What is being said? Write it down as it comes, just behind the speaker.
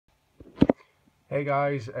Hey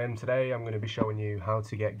guys, today I'm going to be showing you how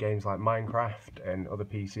to get games like Minecraft and other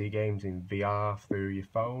PC games in VR through your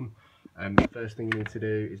phone. The first thing you need to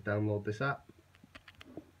do is download this app.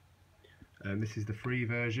 This is the free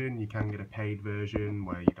version. You can get a paid version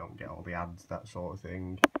where you don't get all the ads, that sort of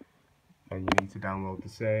thing. And you need to download the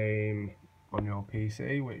same on your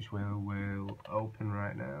PC, which we'll open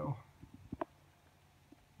right now.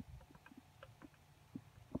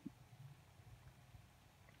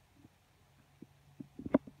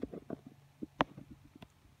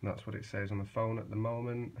 That's what it says on the phone at the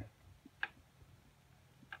moment.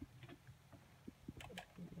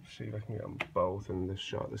 See if I can get on both in this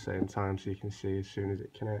shot at the same time so you can see as soon as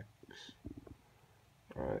it connects.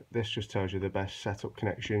 Alright, this just tells you the best setup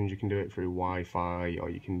connections. You can do it through Wi-Fi, or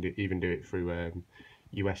you can even do it through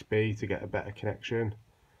USB to get a better connection.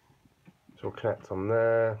 So we'll connect on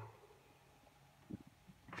there.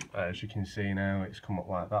 As you can see now, it's come up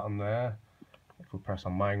like that on there. If we press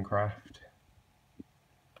on Minecraft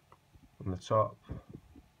on the top,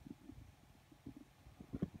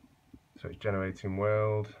 so it's generating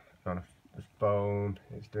world. On the phone,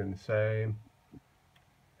 it's doing the same.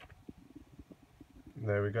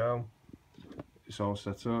 There we go. It's all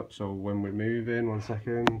set up. So when we're moving, 1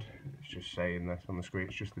 second, it's just saying this on the screen.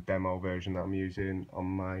 It's just the demo version that I'm using on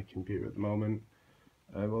my computer at the moment.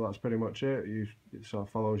 Well, that's pretty much it. It sort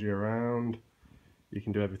of follows you around. You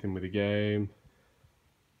can do everything with the game.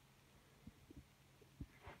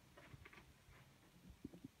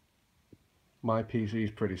 My PC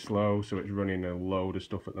is pretty slow, so it's running a load of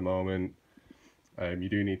stuff at the moment. You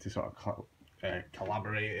do need to sort of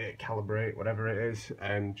calibrate, whatever it is,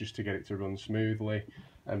 just to get it to run smoothly.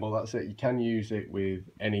 Well, that's it. You can use it with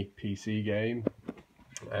any PC game.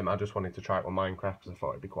 I just wanted to try it on Minecraft because I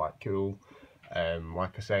thought it'd be quite cool.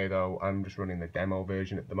 Like I say though, I'm just running the demo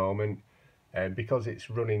version at the moment. Because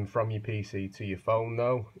it's running from your PC to your phone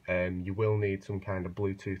though, you will need some kind of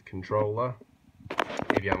Bluetooth controller.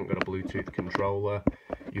 If you haven't got a Bluetooth controller,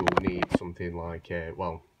 you'll need something like,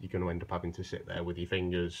 well, you're going to end up having to sit there with your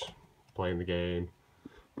fingers playing the game.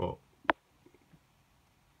 But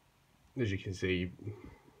as you can see,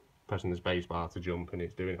 pressing the space bar to jump and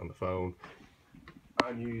it's doing it on the phone.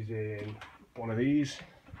 I'm using one of these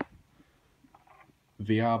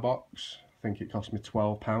VR box. I think it cost me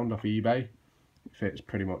 £12 off eBay. It fits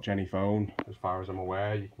pretty much any phone as far as I'm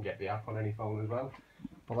aware. You can get the app on any phone as well.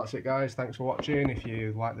 Well, that's it guys, thanks for watching. If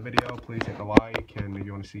you like the video, please hit the like, and if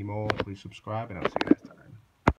you want to see more, please subscribe, and I'll see you next time.